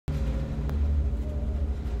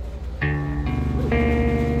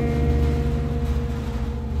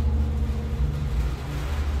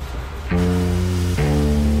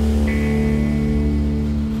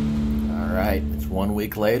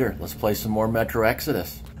week later, let's play some more Metro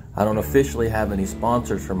Exodus. I don't officially have any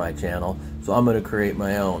sponsors for my channel, so I'm going to create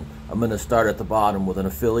my own. I'm going to start at the bottom with an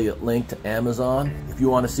affiliate link to Amazon. If you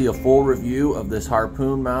want to see a full review of this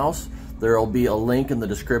Harpoon mouse, there will be a link in the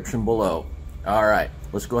description below. Alright,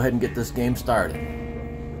 let's go ahead and get this game started.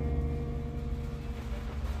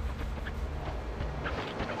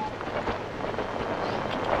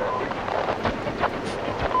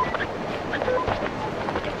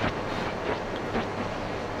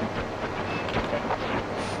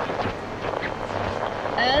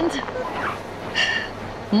 And?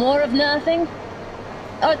 More of nothing?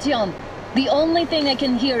 Artyom, the only thing I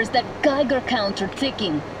can hear is that Geiger counter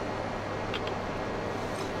ticking.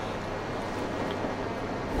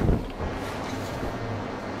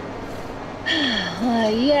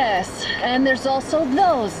 Yes, and there's also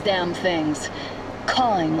those damn things.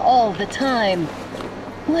 Calling all the time.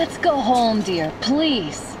 Let's go home, dear,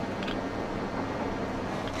 please.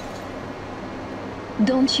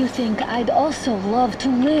 Don't you think I'd also love to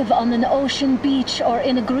live on an ocean beach or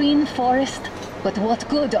in a green forest? But what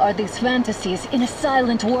good are these fantasies in a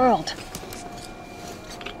silent world?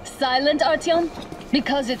 Silent, Artyom?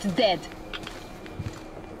 Because it's dead.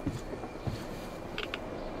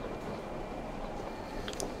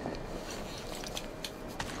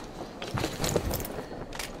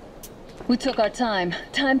 We took our time.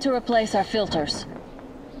 Time to replace our filters.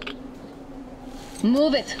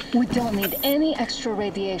 Move it! We don't need any extra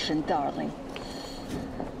radiation, darling.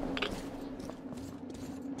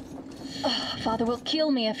 Oh, Father will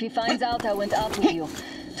kill me if he finds out I went out with you.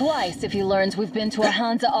 Twice if he learns we've been to a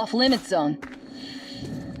Hansa off-limit zone.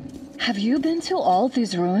 Have you been to all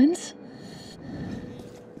these ruins?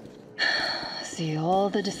 See all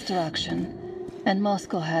the destruction. And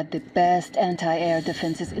Moscow had the best anti-air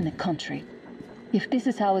defenses in the country. If this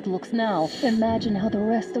is how it looks now, imagine how the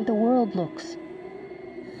rest of the world looks.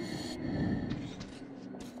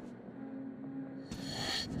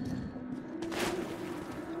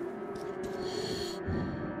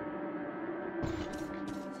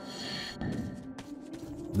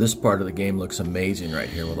 This part of the game looks amazing right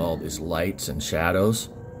here with all these lights and shadows.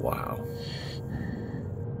 Wow.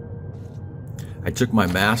 I took my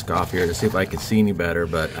mask off here to see if I could see any better,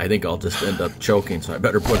 but I think I'll just end up choking, so I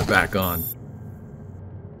better put it back on.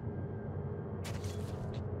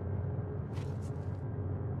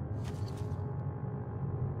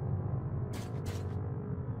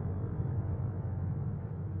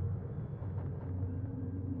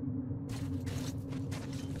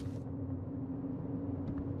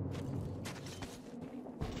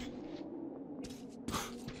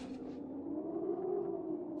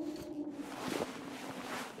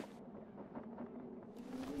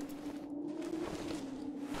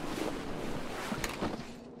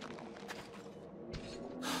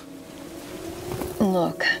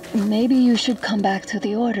 Look, maybe you should come back to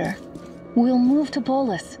the Order. We'll move to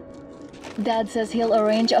Polis. Dad says he'll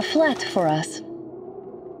arrange a flat for us.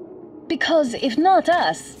 Because if not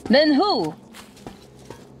us, then who?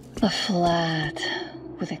 A flat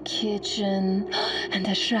with a kitchen and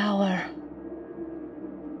a shower.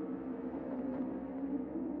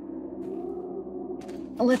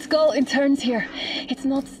 Let's go, it turns here. It's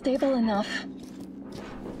not stable enough.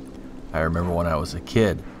 I remember when I was a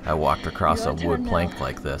kid, I walked across a wood plank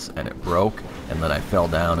like this, and it broke, and then I fell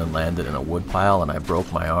down and landed in a wood pile, and I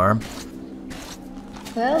broke my arm.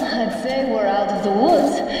 Well, I'd say we're out of the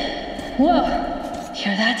woods. Whoa,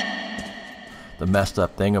 hear that? The messed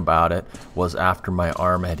up thing about it was after my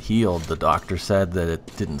arm had healed, the doctor said that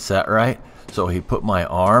it didn't set right, so he put my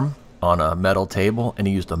arm on a metal table, and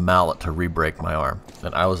he used a mallet to re-break my arm.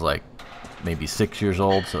 And I was like maybe 6 years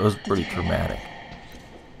old, so it was pretty traumatic.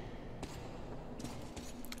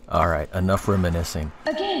 Alright, enough reminiscing.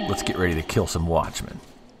 Again. Let's get ready to kill some Watchmen.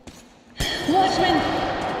 Watchmen!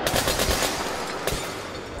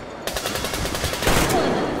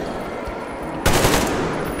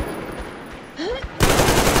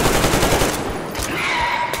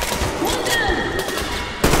 One down!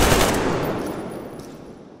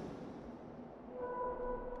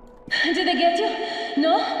 Did they get you?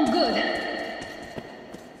 No? Good.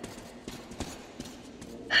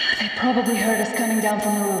 They probably heard us coming down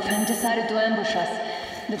from the roof and decided to ambush us.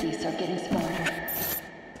 The beasts are getting smarter.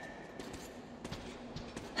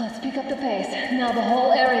 Let's pick up the pace. Now the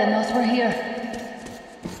whole area knows we're here.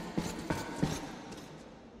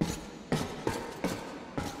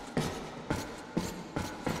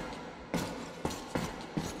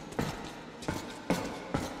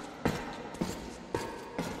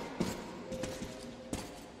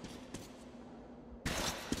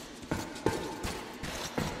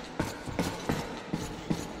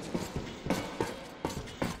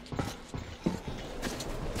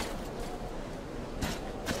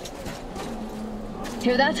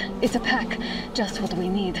 Hear that? It's a pack. Just what we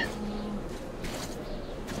need.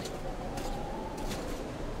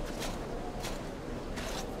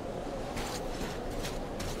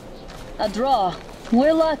 A draw.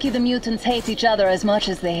 We're lucky the mutants hate each other as much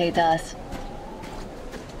as they hate us.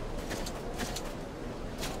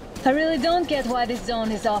 I really don't get why this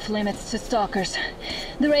zone is off limits to stalkers.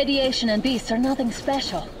 The radiation and beasts are nothing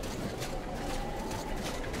special.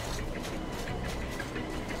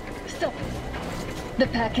 Stop. The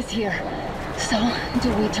pack is here. So,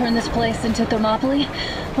 do we turn this place into Thermopylae,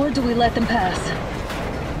 or do we let them pass?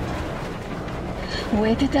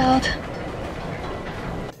 Wait it out.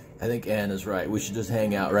 I think Anna's right. We should just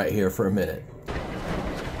hang out right here for a minute.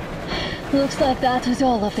 Looks like that was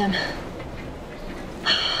all of them.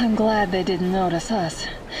 I'm glad they didn't notice us.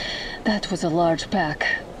 That was a large pack.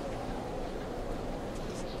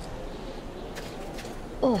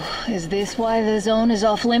 Oh, is this why the zone is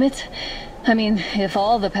off limits? I mean, if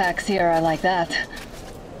all the packs here are like that.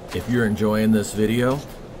 If you're enjoying this video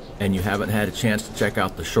and you haven't had a chance to check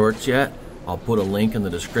out the shorts yet, I'll put a link in the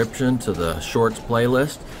description to the shorts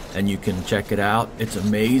playlist and you can check it out. It's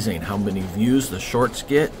amazing how many views the shorts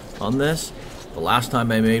get on this. The last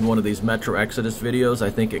time I made one of these Metro Exodus videos, I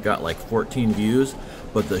think it got like 14 views,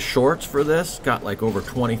 but the shorts for this got like over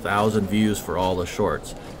 20,000 views for all the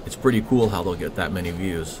shorts. It's pretty cool how they'll get that many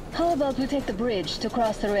views. How about we take the bridge to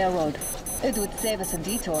cross the railroad? It would save us a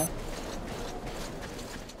detour.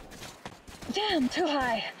 Damn, too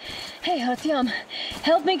high. Hey, Artyom,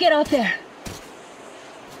 help me get up there.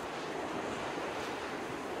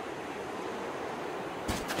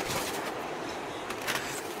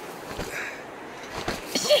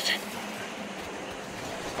 Shit!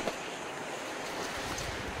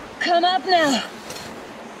 Come up now.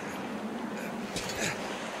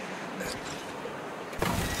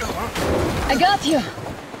 I got you.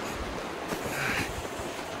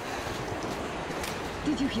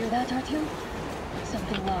 Did you hear that, Artyom?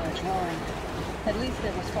 Something large roaring. At least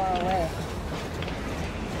it was far away.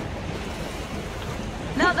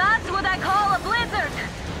 Now that's what I call a blizzard.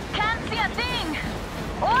 Can't see a thing.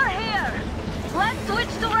 Or hear. Let's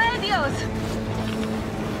switch to radios.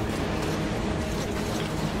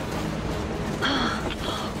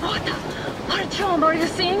 What the? Artyom, are you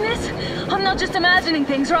seeing this? I'm not just imagining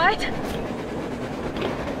things, right?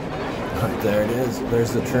 There it is.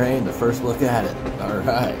 There's the train. The first look at it. All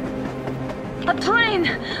right. A train!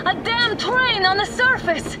 A damn train on the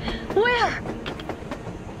surface! Where?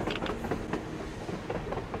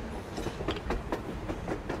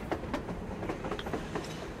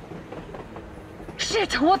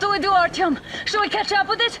 Shit! What do we do, Artyom? Should we catch up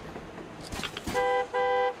with it?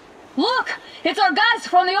 Look! It's our guys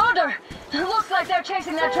from the Order! Looks like they're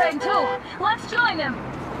chasing that train too. Let's join them.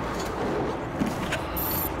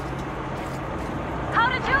 How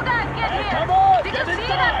did you guys get here? Come on, did get you see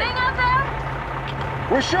inside. that thing out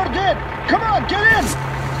there? We sure did! Come on, get in!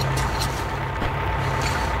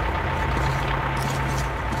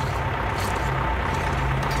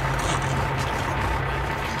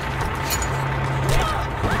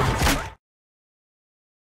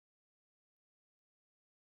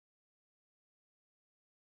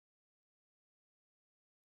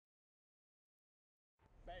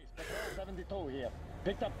 Base, Patrol 72 here.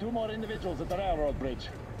 Picked up 2 more individuals at the railroad bridge.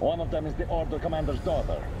 One of them is the Order Commander's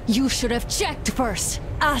daughter. You should have checked first,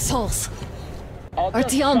 assholes. I'll just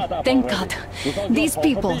shut Artyom, up thank already. God. It's all your These fault for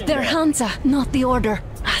people, being they're there. Hansa, not the Order.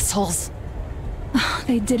 Assholes.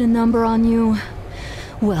 They did a number on you.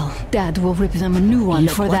 Well, Dad will rip them a new one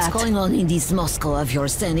Look, for what's that. going on in this Moscow of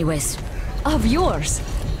yours anyways? Of yours?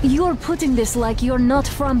 You're putting this like you're not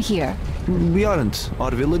from here. We aren't.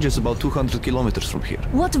 Our village is about 200 kilometers from here.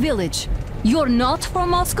 What village? You're not from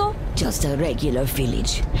Moscow? Just a regular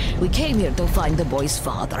village. We came here to find the boy's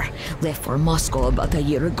father. Left for Moscow about a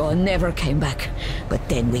year ago and never came back. But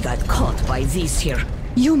then we got caught by these here.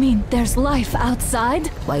 You mean there's life outside?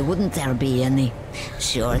 Why wouldn't there be any?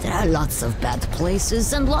 Sure, there are lots of bad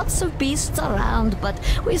places and lots of beasts around, but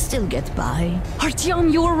we still get by.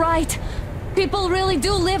 Artyom, you're right. People really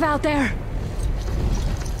do live out there.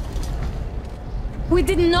 We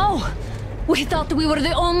didn't know. We thought we were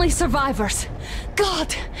the only survivors.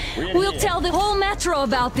 God, we'll tell the whole metro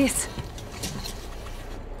about this.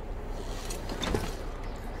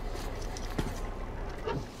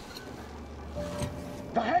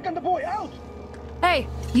 The heck and the boy out! Hey,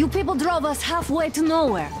 you people drove us halfway to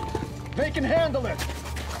nowhere. They can handle it!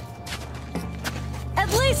 At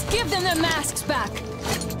least give them their masks back.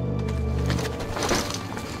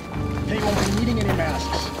 They won't be needing any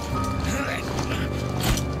masks.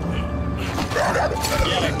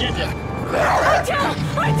 Get it, get it! Artyom!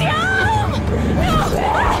 Artyom!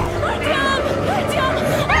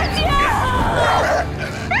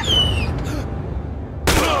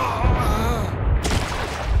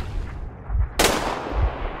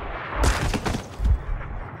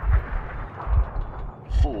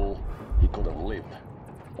 Fool, he could have lived.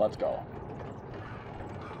 Let's go.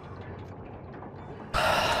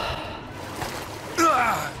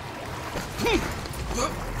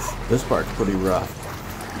 This part's pretty rough.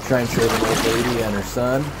 You try and save an old lady and her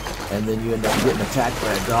son, and then you end up getting attacked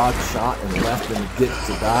by a dog, shot, and left in the ditch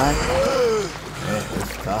to die. Man,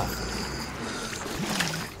 it's tough.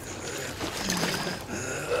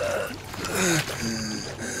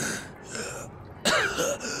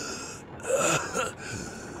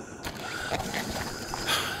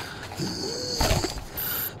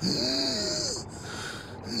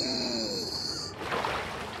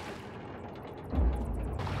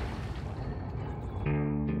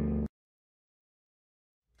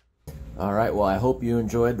 Alright, well I hope you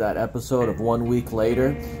enjoyed that episode of 1 week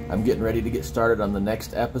later. I'm getting ready to get started on the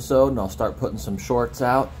next episode, and I'll start putting some shorts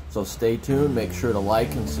out, so stay tuned. Make sure to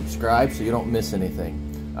like and subscribe so you don't miss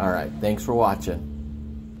anything. Alright, thanks for watching.